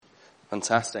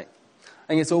Fantastic. I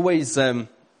think it's always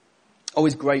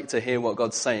great to hear what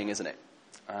God's saying, isn't it?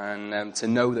 And to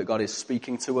know that God is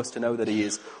speaking to us, to know that he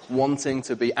is wanting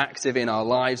to be active in our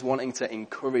lives, wanting to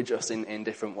encourage us in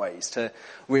different ways, to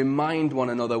remind one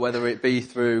another, whether it be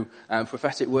through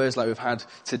prophetic words like we've had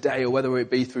today, or whether it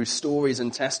be through stories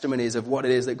and testimonies of what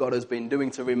it is that God has been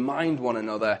doing, to remind one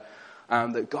another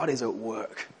that God is at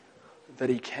work, that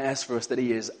he cares for us, that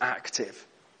he is active.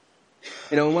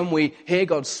 You know, when we hear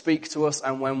God speak to us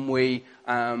and when we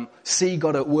see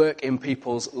God at work in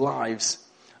people's lives,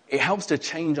 it helps to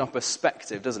change our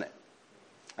perspective, doesn't it?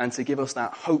 And to give us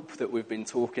that hope that we've been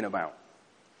talking about.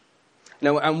 You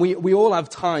know, and we all have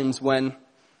times when,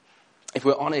 if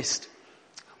we're honest,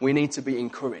 we need to be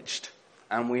encouraged.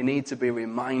 And we need to be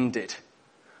reminded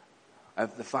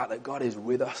of the fact that God is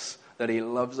with us, that he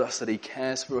loves us, that he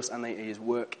cares for us, and that he is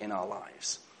work in our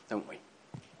lives, don't we?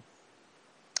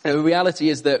 And the reality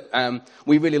is that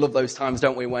we really love those times,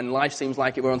 don't we, when life seems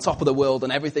like we're on top of the world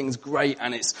and everything's great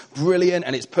and it's brilliant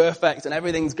and it's perfect and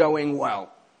everything's going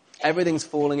well. Everything's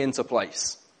falling into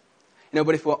place. You know,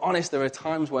 but if we're honest, there are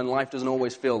times when life doesn't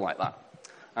always feel like that.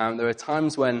 There are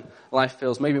times when life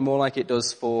feels maybe more like it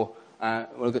does for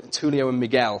Tulio and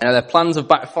Miguel. You know, their plans have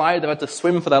backfired. They've had to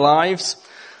swim for their lives,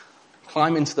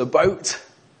 climb into the boat,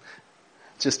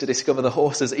 just to discover the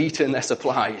horse has eaten their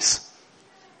supplies.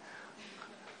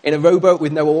 In a rowboat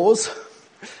with no oars,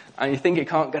 and you think it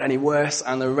can't get any worse,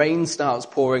 and the rain starts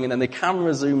pouring, and then the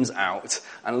camera zooms out,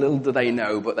 and little do they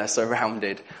know, but they're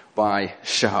surrounded by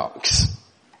sharks.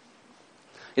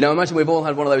 You know, imagine we've all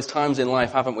had one of those times in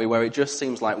life, haven't we, where it just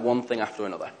seems like one thing after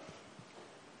another.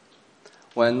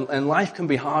 And life can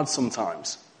be hard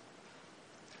sometimes.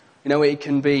 You know,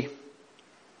 it's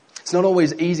not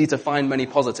always easy to find many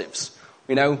positives.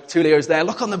 You know, Tulio's there,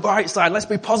 look on the bright side, let's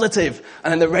be positive.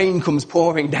 And then the rain comes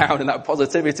pouring down and that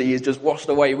positivity is just washed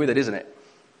away with it, isn't it?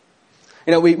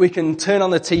 You know, we can turn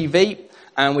on the TV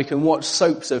and we can watch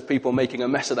soaps of people making a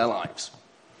mess of their lives.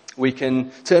 We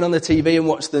can turn on the TV and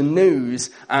watch the news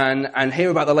and hear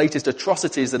about the latest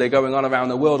atrocities that are going on around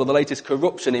the world, or the latest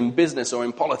corruption in business or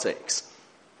in politics.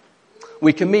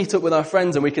 We can meet up with our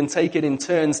friends and we can take it in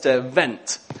turns to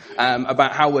vent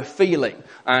about how we're feeling,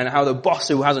 and how the boss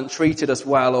who hasn't treated us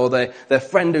well, or the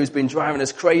friend who's been driving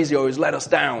us crazy or who's let us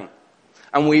down.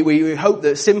 And we hope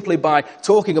that simply by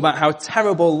talking about how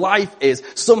terrible life is,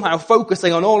 somehow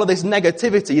focusing on all of this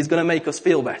negativity is going to make us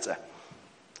feel better.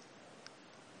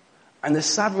 And the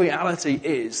sad reality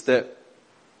is that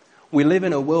we live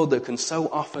in a world that can so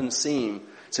often seem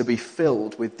to be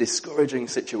filled with discouraging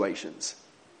situations,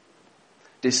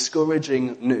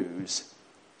 discouraging news,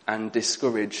 and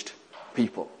discouraged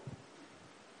people.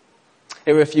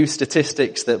 Here are a few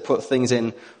statistics that put things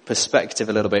in perspective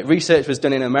a little bit. Research was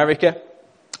done in America.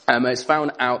 It's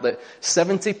found out that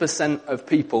 70% of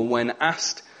people, when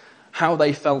asked how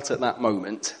they felt at that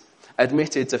moment,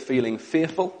 admitted to feeling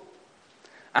fearful,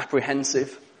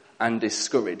 apprehensive, and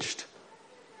discouraged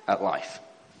at life.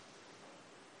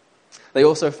 They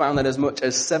also found that as much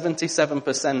as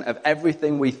 77% of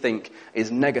everything we think is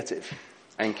negative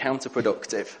and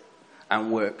counterproductive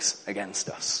and works against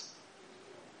us.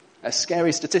 They're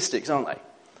scary statistics, aren't they?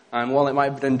 And while it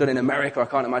might have been done in America, I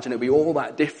can't imagine it would be all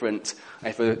that different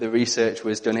if the research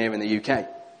was done here in the UK.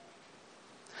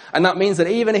 And that means that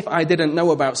even if I didn't know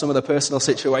about some of the personal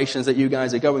situations that you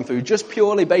guys are going through, just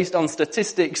purely based on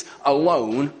statistics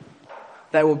alone,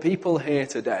 there were people here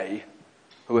today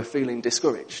who are feeling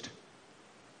discouraged.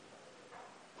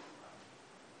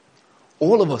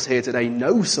 All of us here today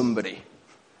know somebody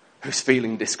who's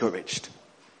feeling discouraged.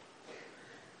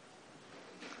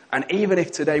 And even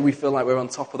if today we feel like we're on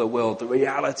top of the world, the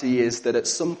reality is that at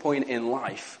some point in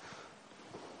life,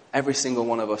 every single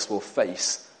one of us will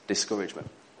face discouragement.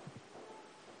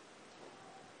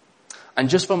 And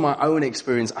just from my own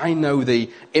experience, I know the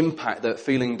impact that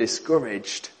feeling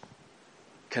discouraged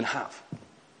can have.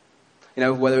 You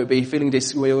know, whether it be feeling,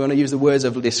 we want to use the words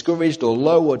of discouraged or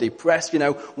low or depressed, you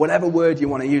know, whatever word you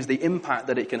want to use, the impact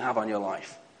that it can have on your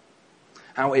life.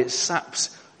 How it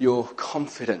saps your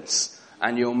confidence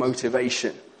and your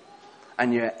motivation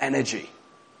and your energy.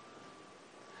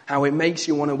 How it makes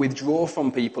you want to withdraw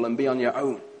from people and be on your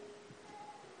own.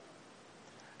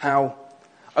 How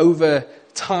over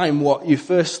time what you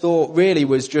first thought really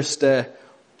was just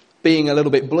being a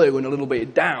little bit blue and a little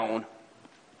bit down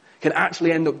can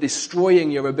actually end up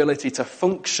destroying your ability to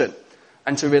function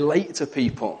and to relate to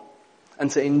people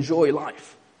and to enjoy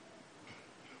life.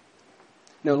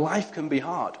 You know, life can be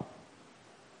hard.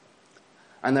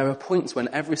 And there are points when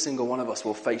every single one of us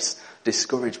will face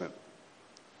discouragement.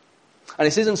 And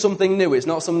this isn't something new. It's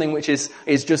not something which is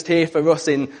just here for us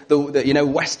in the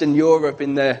Western Europe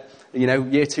in the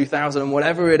year 2000 and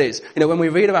whatever it is. When we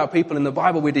read about people in the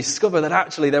Bible, we discover that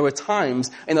actually there were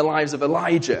times in the lives of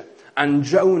Elijah and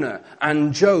Jonah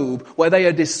and Job where they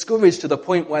are discouraged to the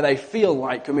point where they feel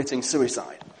like committing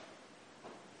suicide.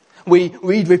 We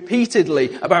read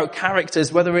repeatedly about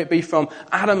characters, whether it be from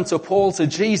Adam to Paul to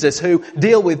Jesus, who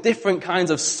deal with different kinds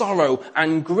of sorrow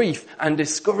and grief and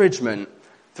discouragement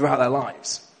throughout their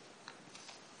lives.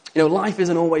 Life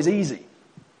isn't always easy.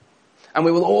 And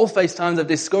we will all face times of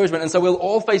discouragement. And so we'll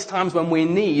all face times when we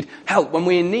need help, when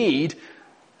we need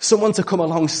someone to come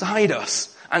alongside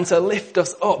us and to lift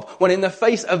us up. When in the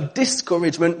face of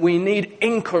discouragement, we need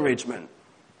encouragement.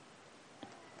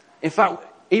 In fact,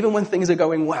 even when things are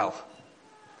going well,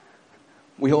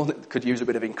 we all could use a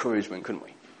bit of encouragement, couldn't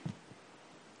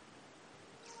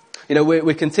we?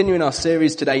 We're continuing our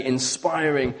series today,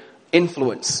 Inspiring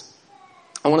Influence.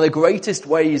 And one of the greatest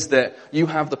ways that you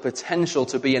have the potential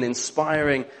to be an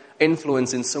inspiring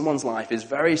influence in someone's life is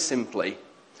very simply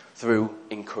through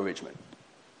encouragement.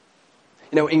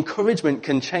 Encouragement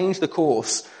can change the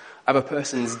course of a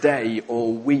person's day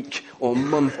or week or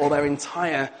month or their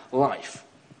entire life.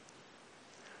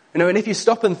 And if you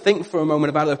stop and think for a moment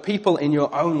about the people in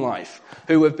your own life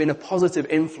who have been a positive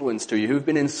influence to you, who have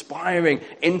been inspiring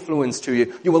influence to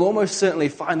you, you will almost certainly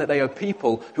find that they are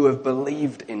people who have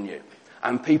believed in you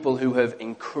and people who have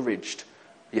encouraged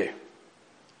you.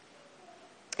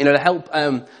 To help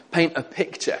paint a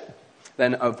picture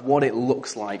then of what it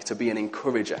looks like to be an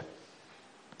encourager,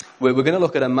 we're going to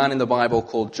look at a man in the Bible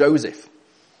called Joseph.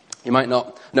 You might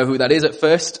not know who that is at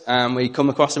first. We come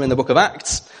across him in the book of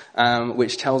Acts,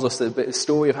 which tells us the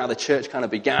story of how the church kind of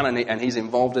began, and he's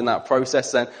involved in that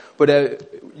process then. But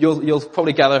you'll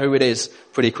probably gather who it is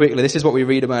pretty quickly. This is what we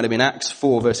read about him in Acts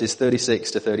 4, verses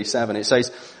 36 to 37. It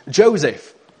says,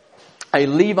 Joseph, a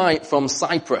Levite from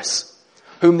Cyprus,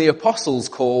 whom the apostles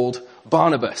called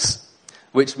Barnabas,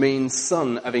 which means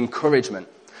son of encouragement,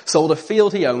 sold a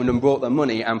field he owned and brought the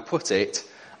money and put it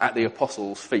at the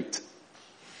apostles' feet.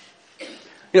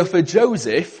 For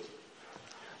Joseph,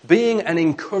 being an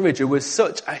encourager was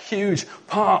such a huge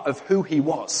part of who he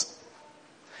was.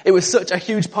 It was such a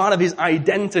huge part of his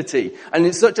identity, and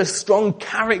it's such a strong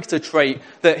character trait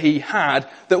that he had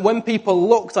that when people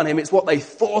looked on him, it's what they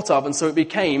thought of, and so it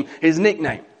became his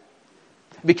nickname.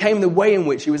 It became the way in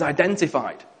which he was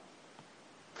identified.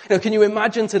 Can you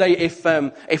imagine today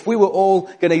if we were all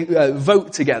going to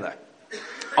vote together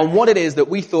on what it is that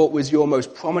we thought was your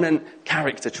most prominent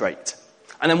character trait?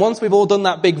 And then once we've all done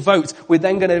that big vote, we're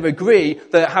then going to agree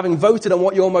that having voted on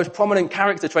what your most prominent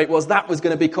character trait was, that was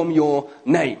going to become your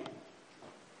name.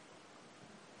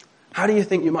 How do you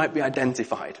think you might be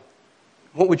identified?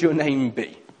 What would your name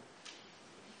be?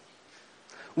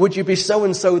 Would you be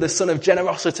so-and-so, the son of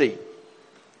generosity?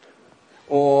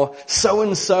 Or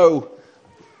so-and-so,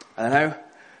 I don't know,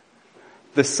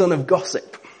 the son of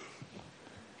gossip?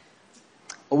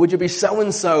 Or would you be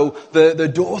so-and-so, the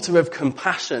daughter of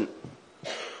compassion?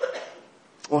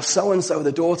 Or so-and-so,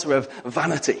 the daughter of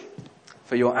vanity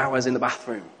for your hours in the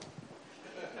bathroom?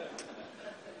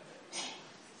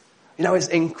 It's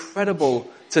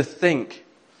incredible to think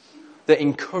that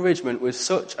encouragement was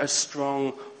such a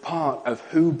strong part of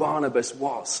who Barnabas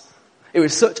was. It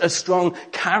was such a strong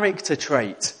character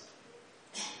trait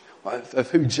of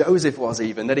who Joseph was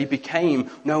even, that he became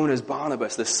known as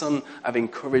Barnabas, the son of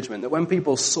encouragement. That when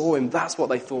people saw him, that's what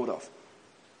they thought of.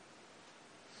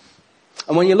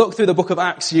 And when you look through the book of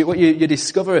Acts, what you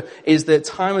discover is that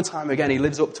time and time again he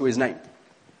lives up to his name.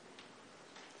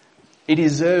 He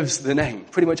deserves the name.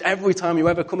 Pretty much every time you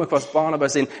ever come across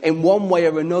Barnabas, in one way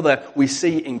or another, we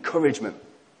see encouragement.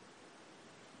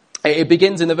 It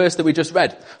begins in the verse that we just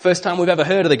read. First time we've ever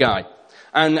heard of the guy.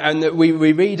 And we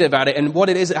read about it, and what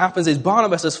it is that happens is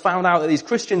Barnabas has found out that these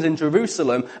Christians in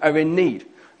Jerusalem are in need,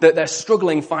 that they're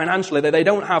struggling financially, that they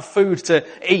don't have food to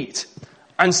eat.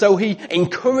 And so he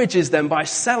encourages them by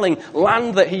selling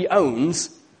land that he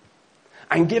owns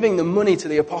and giving the money to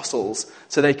the apostles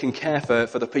so they can care for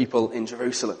the people in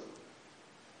Jerusalem.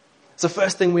 It's the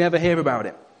first thing we ever hear about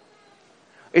him,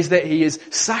 is that he is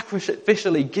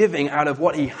sacrificially giving out of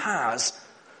what he has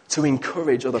to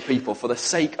encourage other people for the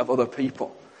sake of other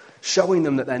people, showing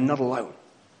them that they're not alone.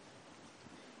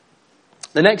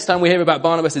 The next time we hear about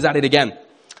Barnabas is at it again.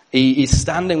 He's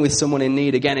standing with someone in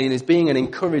need again, and he's being an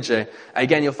encourager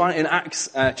again. You'll find it in Acts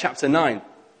chapter 9.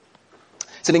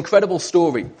 It's an incredible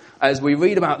story as we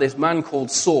read about this man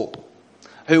called Saul,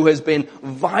 who has been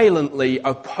violently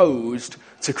opposed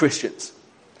to Christians.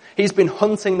 He's been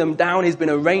hunting them down. He's been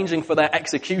arranging for their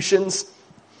executions.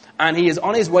 and he is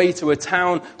on his way to a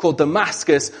town called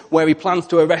Damascus where he plans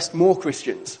to arrest more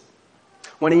Christians,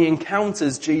 when he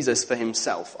encounters Jesus for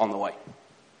himself on the way.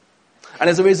 And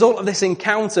as a result of this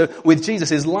encounter with Jesus,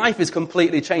 his life is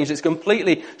completely changed. It's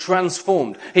completely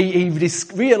transformed. He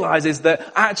realizes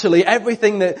that actually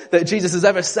everything that Jesus has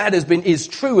ever said is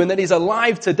true, and that he's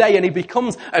alive today, and he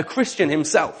becomes a Christian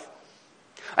himself.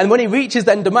 And when he reaches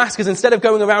then Damascus, instead of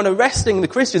going around arresting the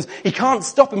Christians, he can't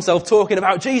stop himself talking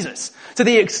about Jesus, to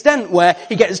the extent where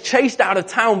he gets chased out of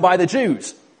town by the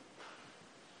Jews.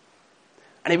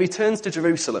 And he returns to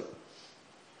Jerusalem.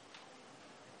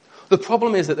 The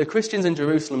problem is that the Christians in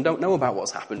Jerusalem don't know about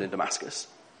what's happened in Damascus.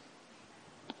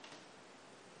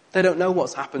 They don't know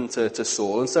what's happened to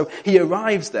Saul. And so he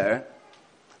arrives there,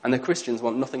 and the Christians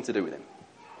want nothing to do with him.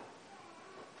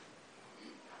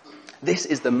 This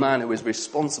is the man who is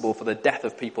responsible for the death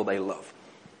of people they love.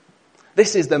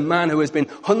 This is the man who has been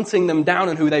hunting them down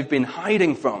and who they've been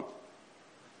hiding from.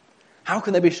 How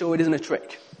can they be sure it isn't a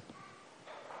trick?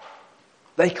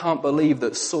 They can't believe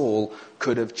that Saul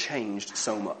could have changed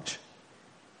so much.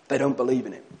 They don't believe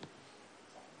in him.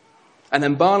 And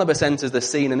then Barnabas enters the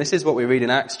scene, and this is what we read in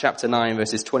Acts chapter 9,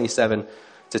 verses 27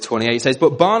 to 28. It says,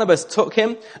 "But Barnabas took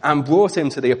him and brought him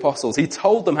to the apostles. He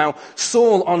told them how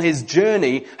Saul on his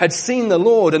journey had seen the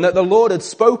Lord, and that the Lord had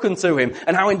spoken to him,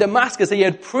 and how in Damascus he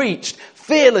had preached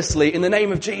fearlessly in the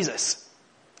name of Jesus.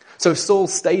 So Saul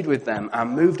stayed with them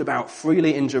and moved about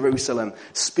freely in Jerusalem,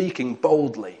 speaking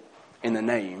boldly in the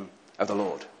name of the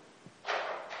Lord."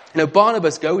 You know,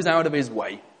 Barnabas goes out of his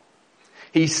way.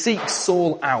 He seeks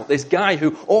Saul out, this guy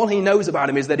who all he knows about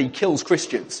him is that he kills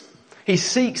Christians. He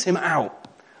seeks him out,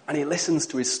 and he listens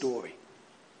to his story.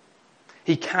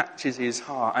 He catches his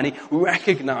heart, and he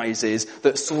recognizes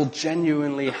that Saul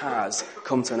genuinely has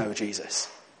come to know Jesus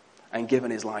and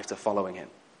given his life to following him.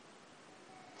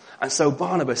 And so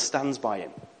Barnabas stands by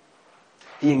him.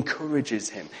 He encourages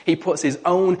him. He puts his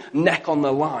own neck on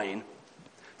the line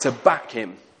to back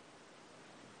him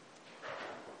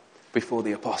before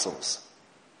the apostles.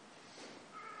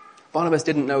 Barnabas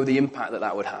didn't know the impact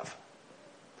that would have.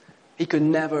 He could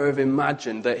never have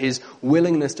imagined that his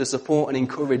willingness to support and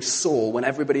encourage Saul when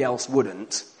everybody else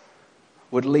wouldn't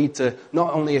would lead to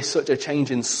not only such a change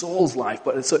in Saul's life,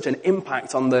 but such an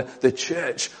impact on the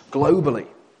church globally.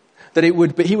 That he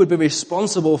would be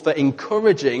responsible for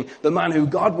encouraging the man who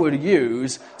God would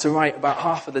use to write about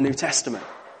half of the New Testament.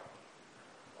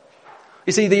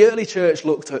 You see, the early church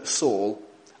looked at Saul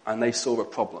and they saw a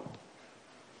problem.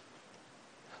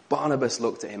 Barnabas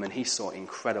looked at him and he saw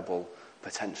incredible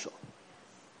potential.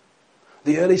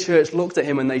 The early church looked at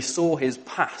him and they saw his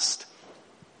past.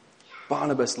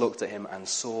 Barnabas looked at him and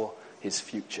saw his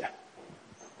future.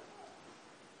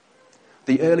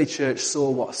 The early church saw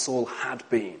what Saul had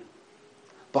been.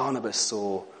 Barnabas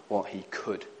saw what he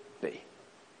could be.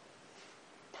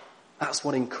 That's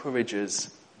what encouragers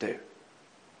do.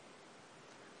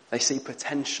 They see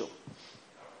potential.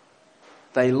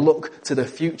 They look to the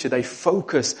future. They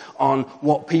focus on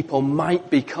what people might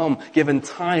become given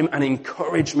time and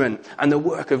encouragement and the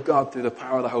work of God through the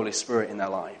power of the Holy Spirit in their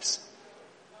lives.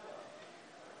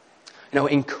 You know,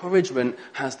 encouragement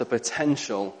has the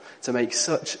potential to make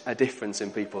such a difference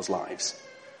in people's lives.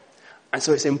 And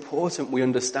so it's important we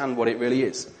understand what it really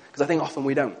is, because I think often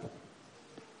we don't.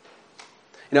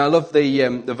 You know, I love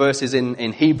the verses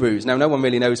in Hebrews. Now, no one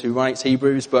really knows who writes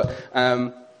Hebrews, but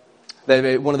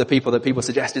one of the people that people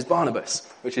suggest is Barnabas,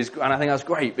 and I think that's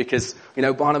great because, you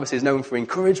know, Barnabas is known for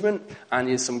encouragement, and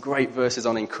there's some great verses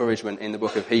on encouragement in the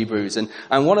book of Hebrews. And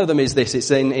one of them is this.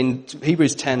 It's in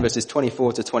Hebrews 10, verses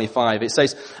 24 to 25. It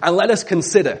says, "And let us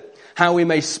consider how we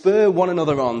may spur one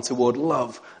another on toward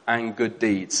love and good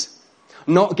deeds,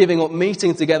 not giving up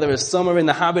meeting together as some are in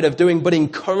the habit of doing, but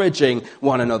encouraging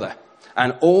one another,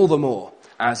 and all the more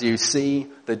as you see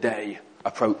the day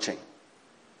approaching."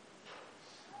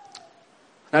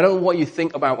 Now, I don't know what you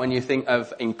think about when you think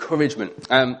of encouragement.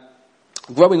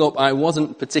 Growing up, I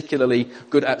wasn't particularly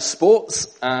good at sports.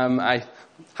 I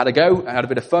had a go, I had a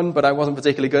bit of fun, but I wasn't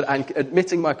particularly good. And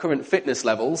admitting my current fitness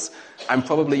levels, I'm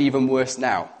probably even worse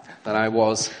now than I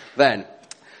was then.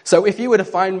 So if you were to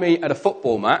find me at a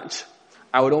football match,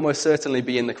 I would almost certainly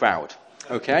be in the crowd.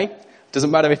 Okay?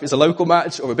 Doesn't matter if it's a local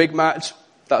match or a big match,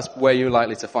 that's where you're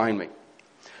likely to find me.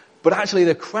 But actually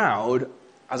the crowd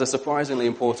has a surprisingly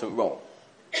important role.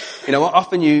 You know,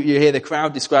 often you hear the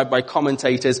crowd described by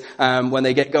commentators when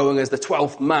they get going as the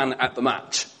 12th man at the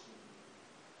match.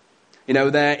 You know,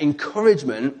 their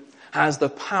encouragement has the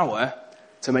power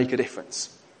to make a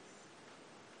difference.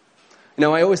 You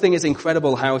know, I always think it's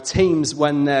incredible how teams,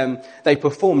 when they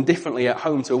perform differently at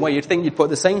home to away, you'd think you'd put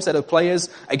the same set of players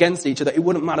against each other. It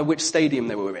wouldn't matter which stadium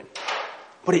they were in.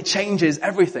 But it changes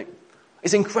everything.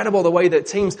 It's incredible the way that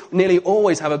teams nearly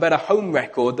always have a better home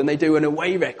record than they do an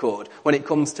away record when it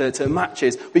comes to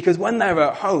matches. Because when they're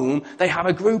at home, they have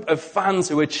a group of fans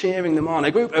who are cheering them on,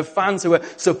 a group of fans who are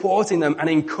supporting them and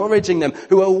encouraging them,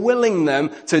 who are willing them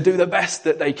to do the best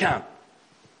that they can.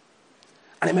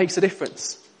 And it makes a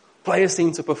difference. Players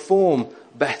seem to perform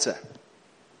better.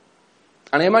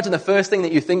 And I imagine the first thing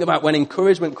that you think about when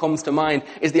encouragement comes to mind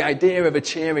is the idea of a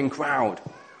cheering crowd.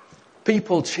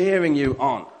 People cheering you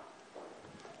on.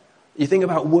 You think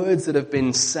about words that have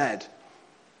been said,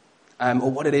 or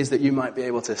what it is that you might be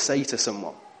able to say to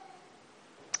someone.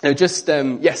 You know, just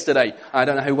yesterday, I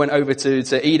don't know who went over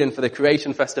to Eden for the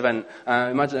Creation Fest event.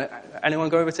 Imagine anyone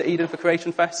go over to Eden for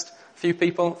Creation Fest? A few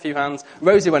people, a few hands.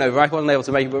 Rosie went over. I wasn't able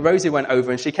to make it, but Rosie went over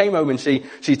and she came home and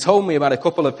she told me about a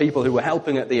couple of people who were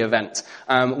helping at the event.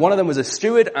 One of them was a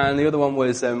steward and the other one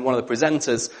was one of the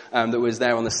presenters that was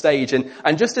there on the stage.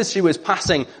 And just as she was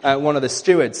passing one of the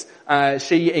stewards,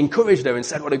 she encouraged her and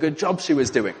said what a good job she was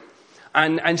doing.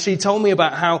 And she told me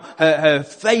about how her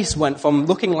face went from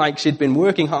looking like she'd been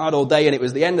working hard all day and it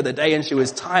was the end of the day and she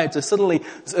was tired to suddenly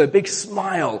a big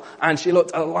smile and she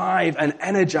looked alive and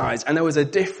energized and there was a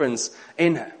difference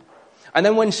in her. And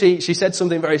then when she said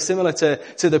something very similar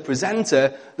to the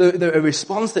presenter, the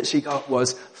response that she got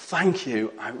was, "Thank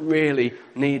you, I really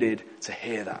needed to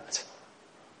hear that."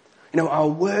 You know, our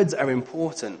words are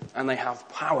important and they have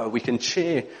power. We can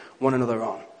cheer one another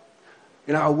on.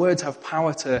 You know, our words have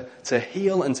power to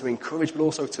heal and to encourage, but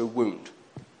also to wound.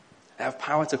 They have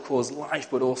power to cause life,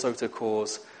 but also to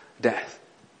cause death.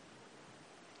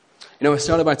 You know, I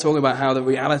started by talking about how the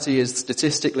reality is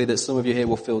statistically that some of you here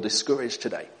will feel discouraged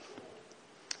today.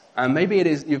 And maybe it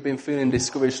is you've been feeling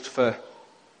discouraged for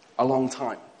a long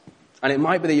time. And it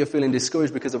might be that you're feeling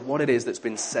discouraged because of what it is that's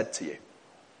been said to you.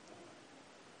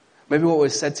 Maybe what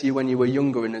was said to you when you were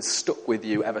younger and has stuck with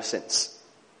you ever since.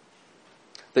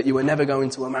 That you were never going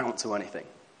to amount to anything.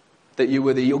 That you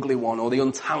were the ugly one or the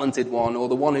untalented one or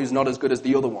the one who's not as good as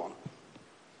the other one.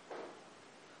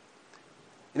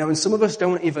 You know, and some of us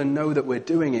don't even know that we're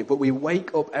doing it, but we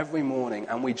wake up every morning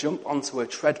and we jump onto a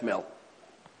treadmill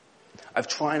of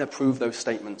trying to prove those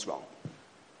statements wrong.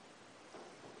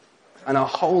 And our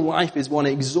whole life is one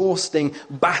exhausting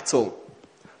battle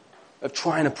of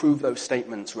trying to prove those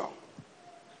statements wrong.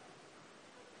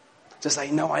 To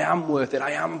say, no, I am worth it,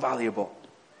 I am valuable.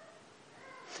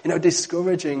 You know,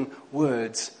 discouraging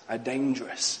words are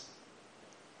dangerous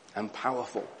and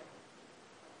powerful.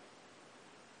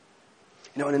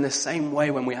 You know, and in the same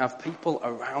way, when we have people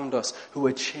around us who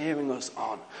are cheering us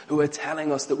on, who are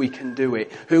telling us that we can do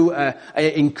it, who are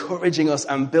encouraging us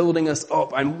and building us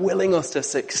up and willing us to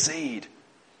succeed,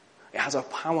 it has a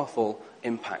powerful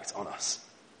impact on us.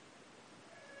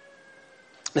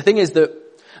 The thing is that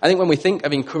I think when we think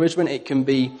of encouragement, it can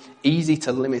be easy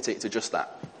to limit it to just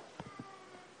that.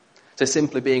 To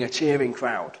simply being a cheering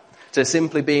crowd. To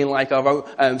simply being like our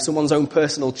own, someone's own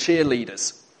personal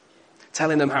cheerleaders.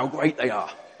 Telling them how great they are.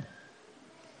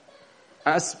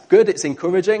 That's good, it's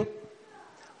encouraging.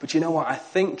 But you know what, I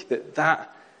think that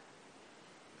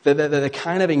the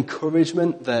kind of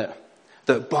encouragement that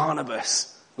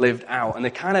Barnabas lived out, and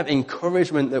the kind of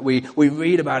encouragement that we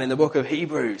read about in the book of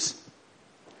Hebrews,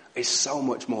 is so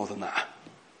much more than that.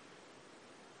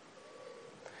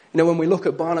 You know, when we look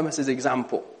at Barnabas'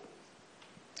 example,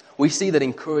 we see that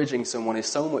encouraging someone is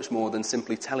so much more than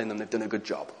simply telling them they've done a good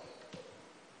job.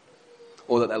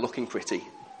 Or that they're looking pretty.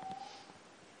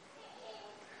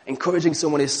 Encouraging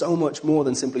someone is so much more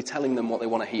than simply telling them what they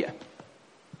want to hear.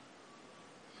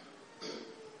 You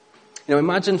know,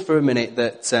 imagine for a minute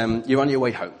that you're on your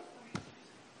way home.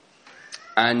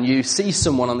 And you see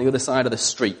someone on the other side of the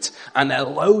street. And they're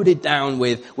loaded down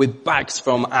with bags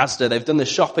from Asda. They've done the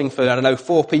shopping for,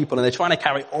 4 people. And they're trying to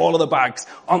carry all of the bags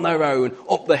on their own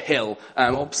up the hill,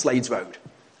 up Slades Road.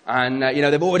 And,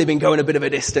 they've already been going a bit of a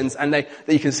distance and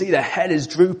you can see their head is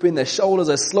drooping, their shoulders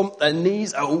are slumped, their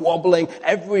knees are wobbling.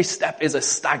 Every step is a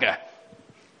stagger.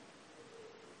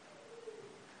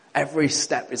 Every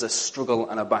step is a struggle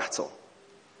and a battle.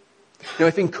 You know,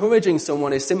 if encouraging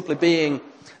someone is simply being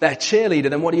their cheerleader,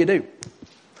 then what do?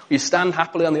 You stand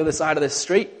happily on the other side of the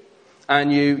street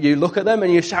and you look at them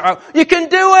and you shout out, "You can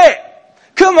do it!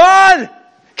 Come on!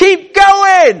 Keep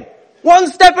going! One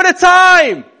step at a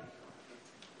time!"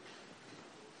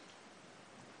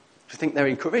 Do you think they're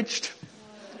encouraged?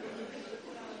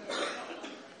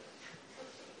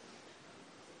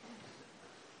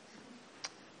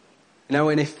 You know,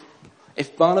 and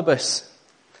if Barnabas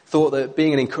thought that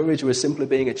being an encourager was simply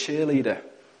being a cheerleader.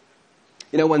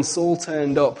 You know, when Saul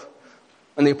turned up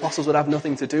and the apostles would have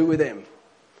nothing to do with him,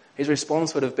 his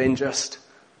response would have been just,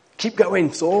 keep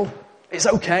going, Saul. It's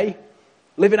okay.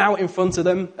 Live it out in front of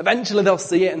them. Eventually they'll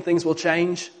see it and things will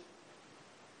change.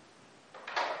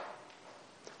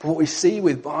 But what we see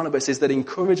with Barnabas is that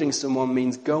encouraging someone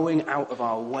means going out of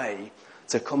our way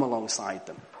to come alongside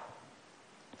them,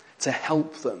 to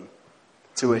help them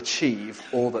to achieve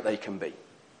all that they can be.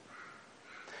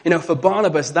 You know, for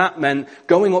Barnabas, that meant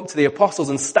going up to the apostles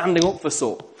and standing up for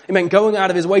Saul. It meant going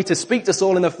out of his way to speak to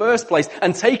Saul in the first place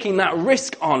and taking that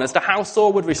risk on as to how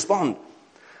Saul would respond.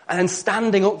 And then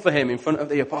standing up for him in front of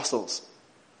the apostles.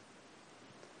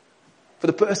 For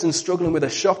the person struggling with their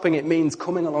shopping, it means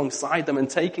coming alongside them and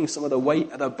taking some of the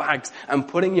weight of their bags and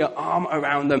putting your arm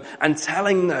around them and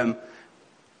telling them,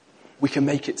 we can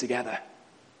make it together.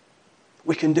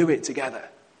 We can do it together.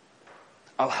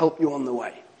 I'll help you on the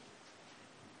way.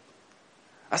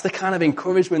 That's the kind of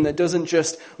encouragement that doesn't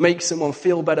just make someone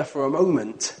feel better for a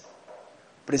moment,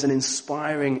 but is an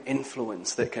inspiring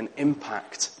influence that can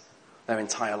impact their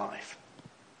entire life.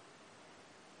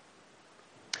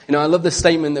 You know, I love the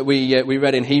statement that we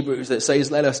read in Hebrews that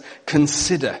says, let us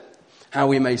consider how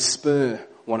we may spur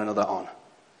one another on.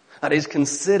 That is,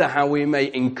 consider how we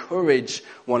may encourage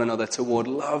one another toward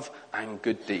love and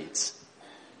good deeds.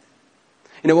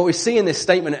 You know, what we see in this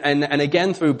statement, and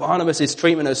again through Barnabas'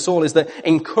 treatment of Saul, is that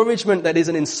encouragement that is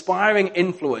an inspiring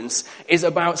influence is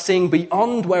about seeing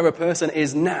beyond where a person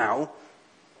is now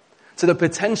to the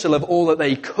potential of all that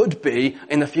they could be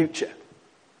in the future.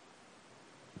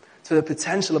 To the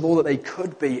potential of all that they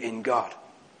could be in God.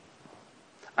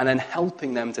 And then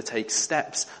helping them to take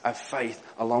steps of faith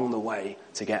along the way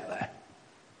to get there.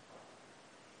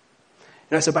 You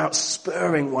know, it's about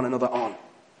spurring one another on.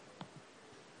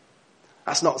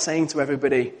 That's not saying to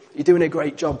everybody, you're doing a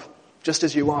great job just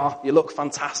as you are, you look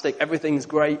fantastic, everything's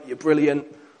great, you're brilliant.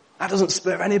 That doesn't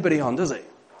spur anybody on, does it?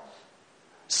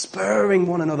 Spurring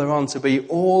one another on to be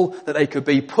all that they could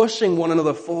be, pushing one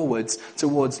another forwards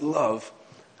towards love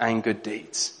and good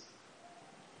deeds.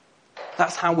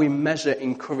 That's how we measure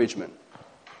encouragement.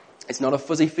 It's not a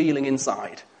fuzzy feeling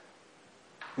inside.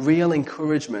 Real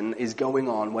encouragement is going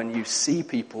on when you see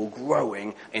people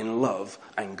growing in love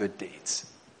and good deeds.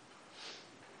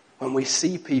 When we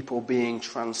see people being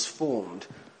transformed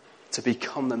to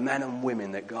become the men and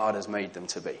women that God has made them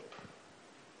to be.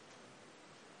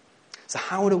 So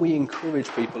how do we encourage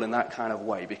people in that kind of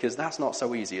way? Because that's not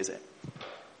so easy, is it?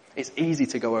 It's easy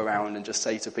to go around and just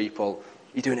say to people,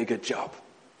 you're doing a good job.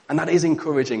 And that is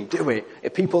encouraging. Do it.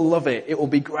 If people love it, it will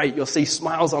be great. You'll see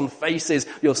smiles on faces.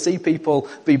 You'll see people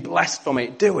be blessed from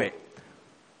it. Do it.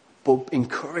 But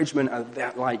encouragement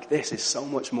like this is so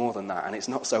much more than that, and it's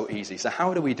not so easy. So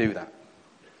how do we do that?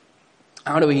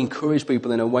 How do we encourage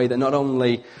people in a way that not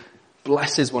only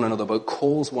blesses one another, but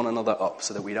calls one another up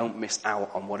so that we don't miss out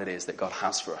on what it is that God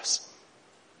has for us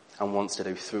and wants to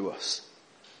do through us?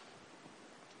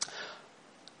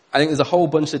 I think there's a whole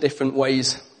bunch of different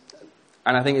ways,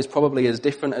 and I think it's probably as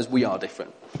different as we are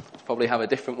different. Probably have a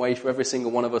different way for every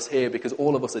single one of us here because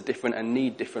all of us are different and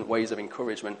need different ways of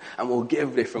encouragement and will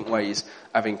give different ways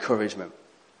of encouragement.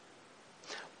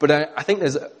 But I think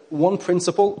there's one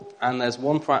principle and there's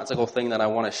one practical thing that I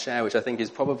want to share, which I think is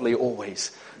probably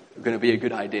always going to be a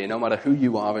good idea, no matter who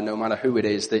you are and no matter who it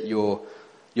is that you're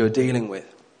dealing with.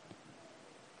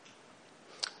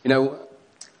 You know,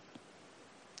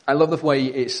 I love the way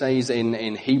it says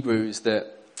in Hebrews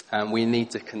that we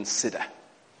need to consider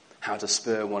how to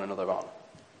spur one another on.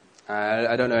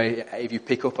 I don't know if you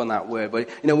pick up on that word, but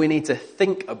you know, we need to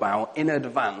think about in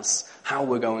advance how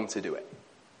we're going to do it.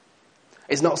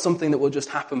 It's not something that will just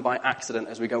happen by accident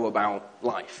as we go about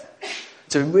life.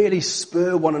 To really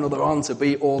spur one another on to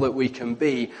be all that we can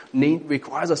be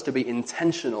requires us to be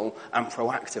intentional and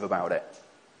proactive about it.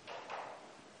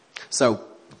 So,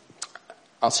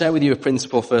 I'll share with you a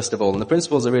principle first of all, and the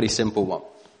principle is a really simple one.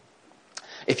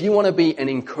 If you want to be an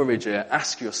encourager,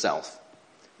 ask yourself,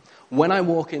 when I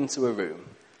walk into a room,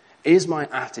 is my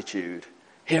attitude,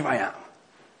 here I am?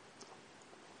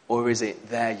 Or is it,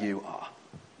 there you are?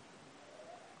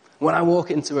 When I walk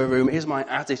into a room, is my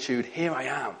attitude, here I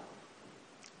am?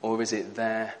 Or is it,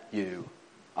 there you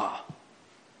are?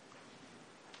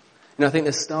 You know, I think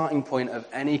the starting point of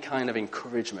any kind of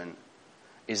encouragement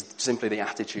is simply the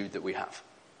attitude that we have.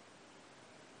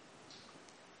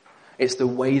 It's the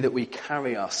way that we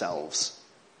carry ourselves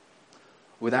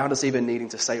without us even needing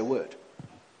to say a word.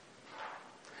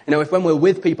 You know, if when we're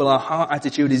with people, our heart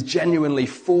attitude is genuinely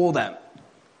for them,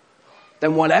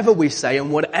 then whatever we say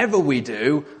and whatever we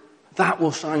do, that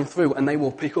will shine through and they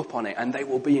will pick up on it and they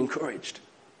will be encouraged.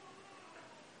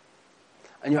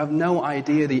 And you have no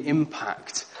idea the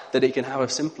impact that it can have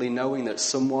of simply knowing that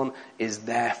someone is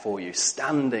there for you,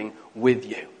 standing with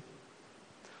you,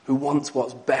 who wants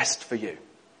what's best for you.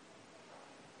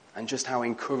 And just how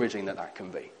encouraging that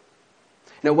can be.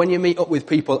 You know, when you meet up with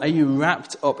people, are you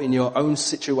wrapped up in your own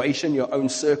situation, your own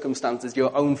circumstances,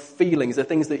 your own feelings, the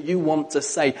things that you want to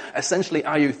say? Essentially,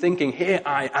 are you thinking, here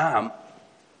I am?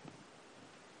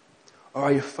 Or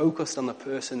are you focused on the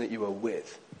person that you are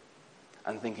with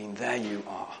and thinking, there you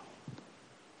are?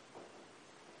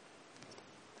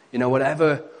 You know,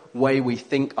 whatever way we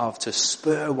think of to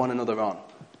spur one another on,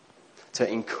 to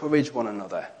encourage one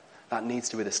another, that needs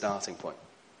to be the starting point.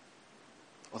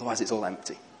 Otherwise, it's all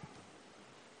empty.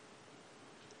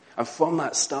 And from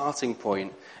that starting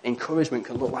point, encouragement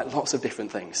can look like lots of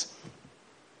different things.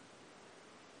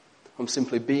 From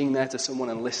simply being there to someone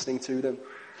and listening to them,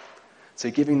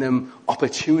 to giving them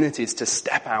opportunities to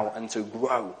step out and to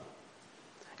grow.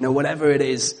 You know, whatever it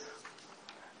is,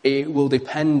 it will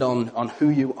depend on who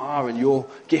you are and your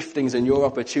giftings and your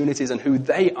opportunities and who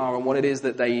they are and what it is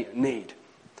that they need.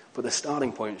 But the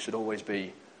starting point should always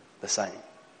be the same.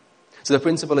 So the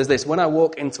principle is this: when I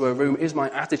walk into a room, is my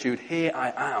attitude, here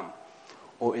I am,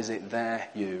 or is it, there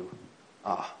you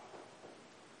are?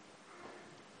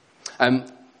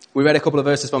 We read a couple of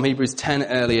verses from Hebrews 10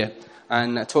 earlier,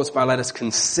 and talks about let us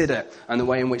consider, and the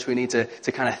way in which we need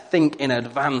to kind of think in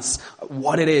advance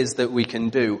what it is that we can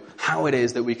do, how it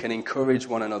is that we can encourage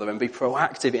one another and be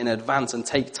proactive in advance and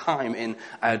take time in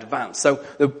advance. So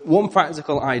the one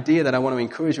practical idea that I want to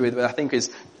encourage you with, that I think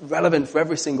is relevant for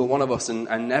every single one of us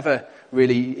and never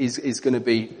really is going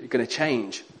to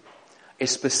change,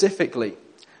 is specifically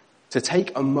to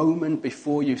take a moment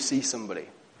before you see somebody.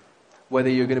 Whether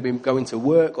you're going to be going to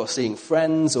work or seeing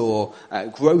friends or a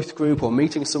growth group or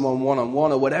meeting someone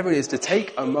one-on-one or whatever it is, to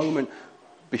take a moment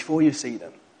before you see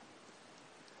them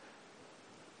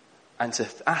and to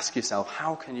ask yourself,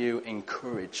 how can you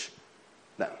encourage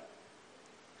them?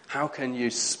 How can you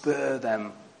spur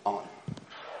them on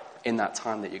in that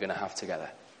time that you're going to have together?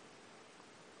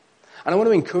 And I want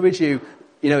to encourage you,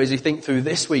 as you think through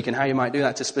this week and how you might do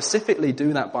that, to specifically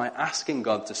do that by asking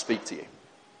God to speak to you.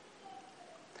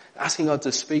 Asking God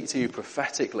to speak to you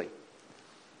prophetically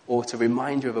or to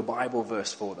remind you of a Bible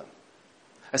verse for them.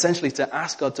 Essentially, to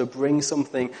ask God to bring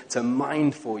something to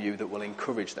mind for you that will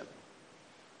encourage them.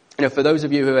 For those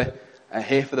of you who are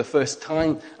here for the first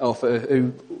time, or for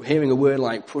who hearing a word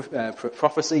like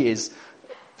prophecy is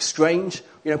strange,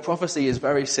 prophecy is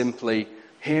very simply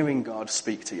hearing God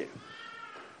speak to you.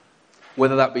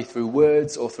 Whether that be through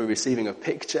words or through receiving a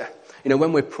picture.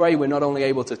 When we pray, we're not only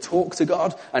able to talk to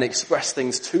God and express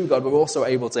things to God, we're also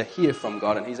able to hear from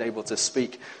God, and He's able to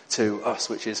speak to us,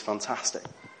 which is fantastic.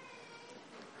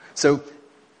 So,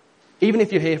 even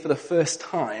if you're here for the first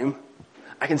time,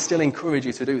 I can still encourage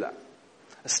you to do that.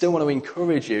 I still want to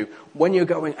encourage you, when you're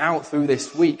going out through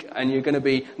this week and you're going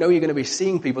to be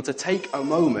seeing people, to take a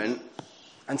moment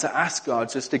and to ask God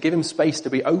just to give Him space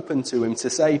to be open to Him, to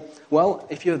say, well,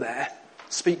 if you're there,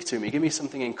 speak to me, give me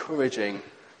something encouraging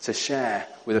to share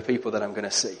with the people that I'm going to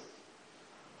see.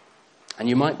 And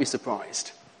you might be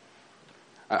surprised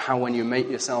at how, when you make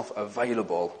yourself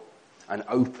available and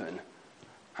open,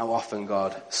 how often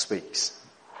God speaks.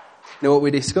 What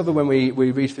we discover when we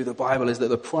read through the Bible is that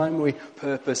the primary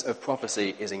purpose of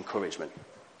prophecy is encouragement.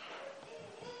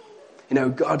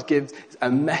 God gives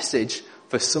a message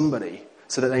for somebody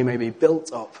so that they may be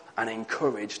built up and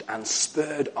encouraged and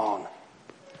spurred on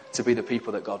to be the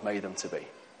people that God made them to be.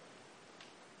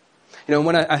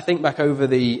 When I think back over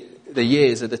the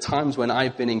years, at the times when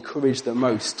I've been encouraged the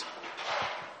most,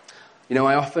 I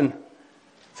often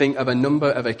think of a number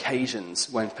of occasions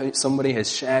when somebody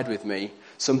has shared with me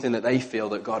something that they feel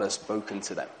that God has spoken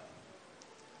to them.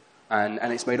 And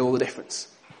it's made all the difference.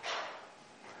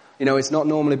 It's not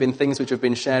normally been things which have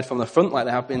been shared from the front like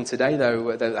they have been today,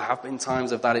 though. There have been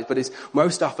times of that. But it's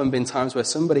most often been times where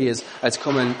somebody has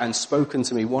come and spoken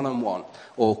to me one-on-one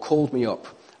or called me up.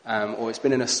 Or it's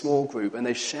been in a small group, and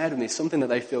they've shared with me something that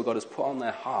they feel God has put on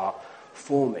their heart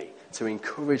for me, to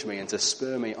encourage me and to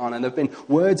spur me on. And there have been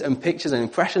words and pictures and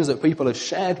impressions that people have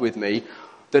shared with me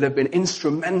that have been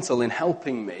instrumental in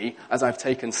helping me as I've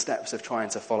taken steps of trying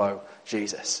to follow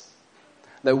Jesus.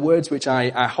 They're words which I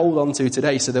hold on to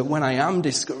today, so that when I am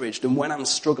discouraged and when I'm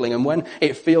struggling and when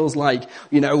it feels like,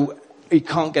 it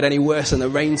can't get any worse and the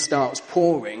rain starts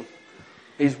pouring,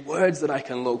 these words that I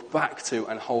can look back to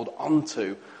and hold on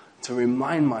to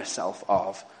remind myself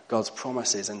of God's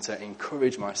promises and to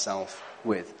encourage myself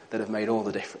with, that have made all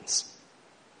the difference.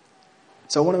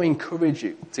 So I want to encourage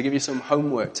you, to give you some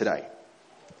homework today,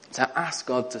 to ask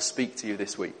God to speak to you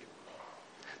this week.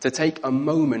 to take a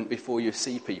moment before you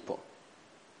see people,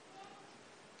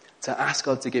 to ask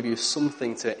God to give you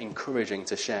something encouraging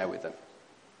to share with them.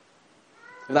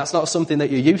 If that's not something that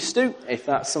you're used to, if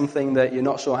that's something that you're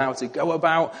not sure how to go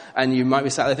about, and you might be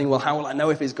sat there thinking, well, how will I know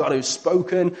if it's God who's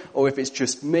spoken or if it's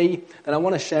just me? Then I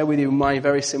want to share with you my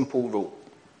very simple rule.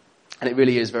 And it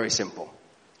really is very simple.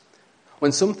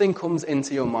 When something comes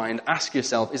into your mind, ask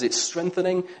yourself, is it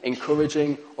strengthening,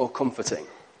 encouraging, or comforting?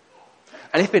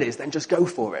 And if it is, then just go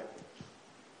for it.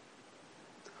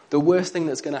 The worst thing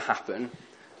that's going to happen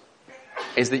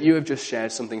is that you have just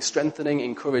shared something strengthening,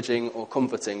 encouraging, or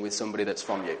comforting with somebody that's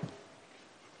from you.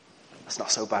 That's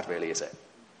not so bad, really, is it?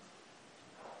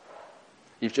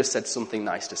 You've just said something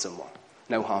nice to someone.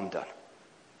 No harm done.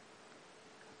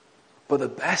 But the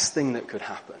best thing that could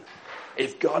happen,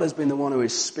 if God has been the one who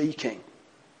is speaking,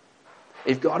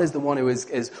 if God is the one who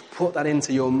has put that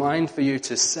into your mind for you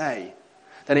to say,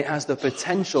 then it has the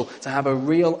potential to have a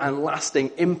real and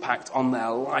lasting impact on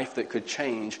their life that could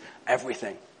change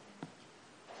everything.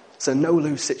 It's a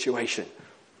no-lose situation.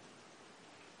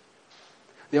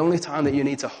 The only time that you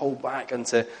need to hold back and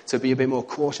to be a bit more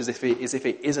cautious is if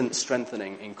it isn't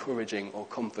strengthening, encouraging, or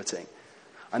comforting.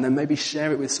 And then maybe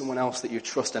share it with someone else that you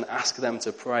trust and ask them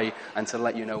to pray and to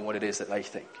let you know what it is that they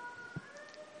think.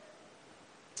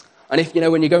 And if,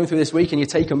 when you're going through this week and you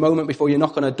take a moment before you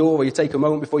knock on a door, or you take a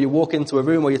moment before you walk into a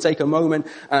room, or you take a moment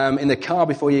in the car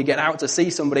before you get out to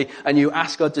see somebody, and you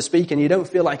ask God to speak and you don't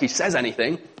feel like he says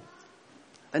anything,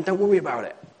 then don't worry about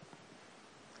it.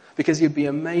 Because you'd be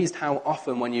amazed how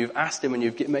often when you've asked him and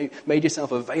you've made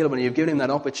yourself available and you've given him that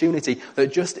opportunity,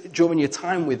 that just during your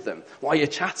time with them, while you're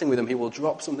chatting with them, he will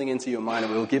drop something into your mind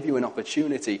and will give you an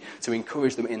opportunity to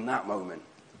encourage them in that moment.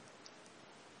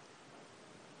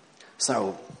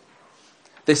 So,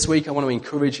 this week I want to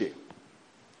encourage you.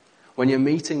 When you're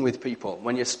meeting with people,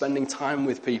 when you're spending time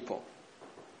with people,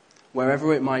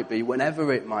 wherever it might be,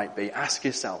 whenever it might be, ask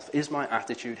yourself, is my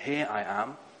attitude here I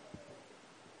am?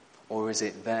 Or is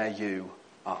it there you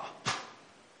are?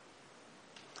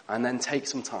 And then take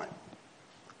some time.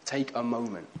 Take a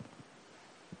moment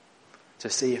to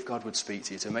see if God would speak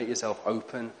to you, to make yourself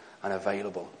open and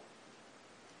available,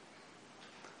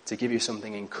 to give you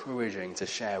something encouraging to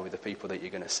share with the people that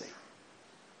you're going to see.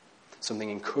 Something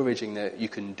encouraging that you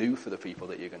can do for the people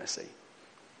that you're going to see.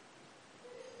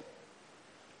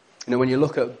 When you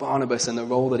look at Barnabas and the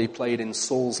role that he played in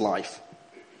Saul's life,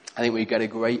 I think we get a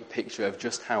great picture of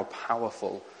just how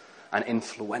powerful and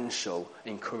influential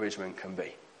encouragement can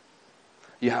be.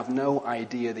 You have no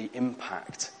idea the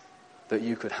impact that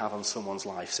you could have on someone's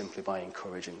life simply by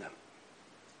encouraging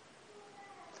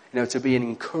them. To be an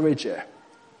encourager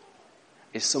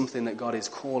is something that God is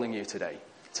calling you today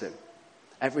to.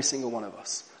 Every single one of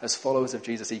us, as followers of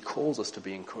Jesus, he calls us to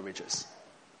be encouragers.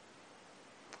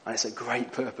 And it's a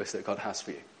great purpose that God has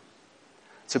for you.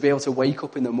 To be able to wake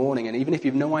up in the morning, and even if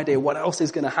you've no idea what else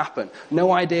is going to happen,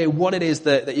 no idea what it is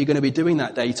that you're going to be doing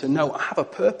that day, to know, I have a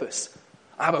purpose.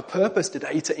 I have a purpose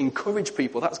today to encourage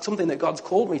people. That's something that God's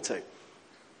called me to.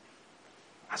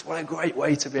 That's what a great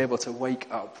way to be able to wake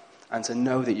up and to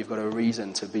know that you've got a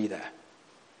reason to be there.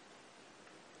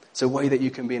 It's a way that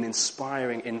you can be an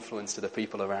inspiring influence to the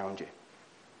people around you.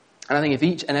 And I think if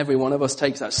each and every one of us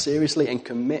takes that seriously and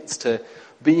commits to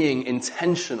being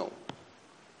intentional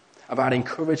about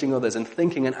encouraging others and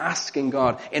thinking and asking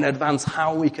God in advance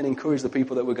how we can encourage the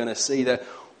people that we're going to see, that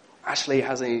actually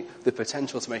has the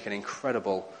potential to make an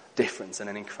incredible difference and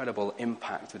an incredible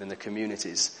impact within the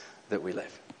communities that we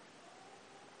live.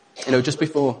 Just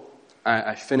before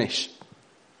I finish,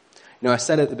 I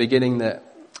said at the beginning that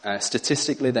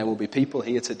statistically, there will be people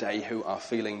here today who are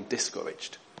feeling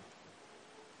discouraged.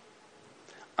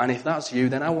 And if that's you,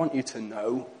 then I want you to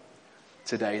know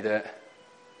today that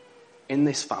in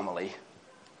this family,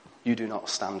 you do not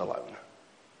stand alone.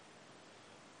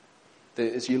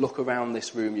 That as you look around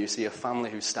this room, you see a family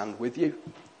who stand with you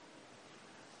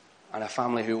and a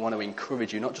family who want to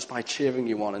encourage you, not just by cheering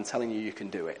you on and telling you you can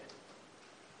do it,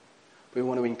 but we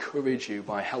want to encourage you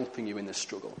by helping you in the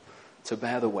struggle, to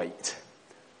bear the weight,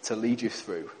 to lead you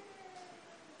through.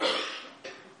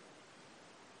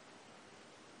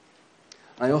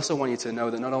 I also want you to know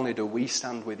that not only do we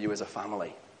stand with you as a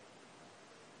family,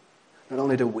 not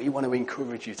only do we want to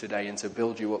encourage you today and to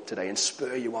build you up today and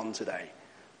spur you on today,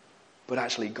 but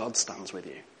actually God stands with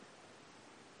you.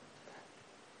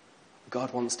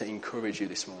 God wants to encourage you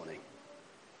this morning.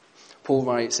 Paul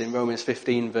writes in Romans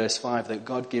 15 verse 5 that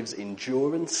God gives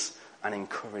endurance and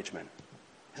encouragement.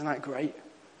 Isn't that great?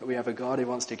 That we have a God who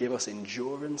wants to give us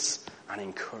endurance and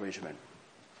encouragement.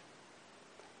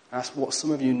 And that's what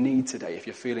some of you need today if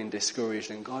you're feeling discouraged,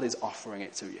 and God is offering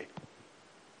it to you.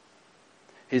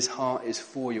 His heart is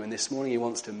for you, and this morning he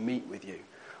wants to meet with you,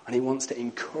 and he wants to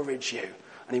encourage you,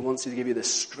 and he wants to give you the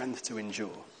strength to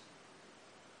endure.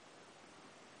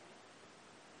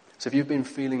 So if you've been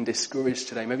feeling discouraged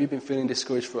today, maybe you've been feeling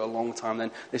discouraged for a long time,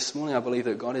 then this morning I believe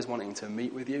that God is wanting to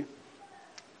meet with you.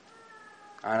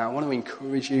 And I want to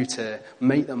encourage you to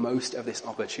make the most of this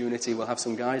opportunity. We'll have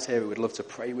some guys here who would love to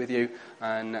pray with you.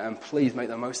 And please make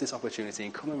the most of this opportunity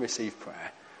and come and receive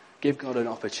prayer. Give God an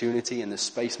opportunity in the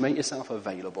space. Make yourself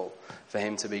available for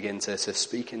him to begin to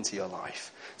speak into your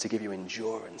life, to give you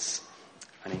endurance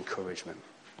and encouragement.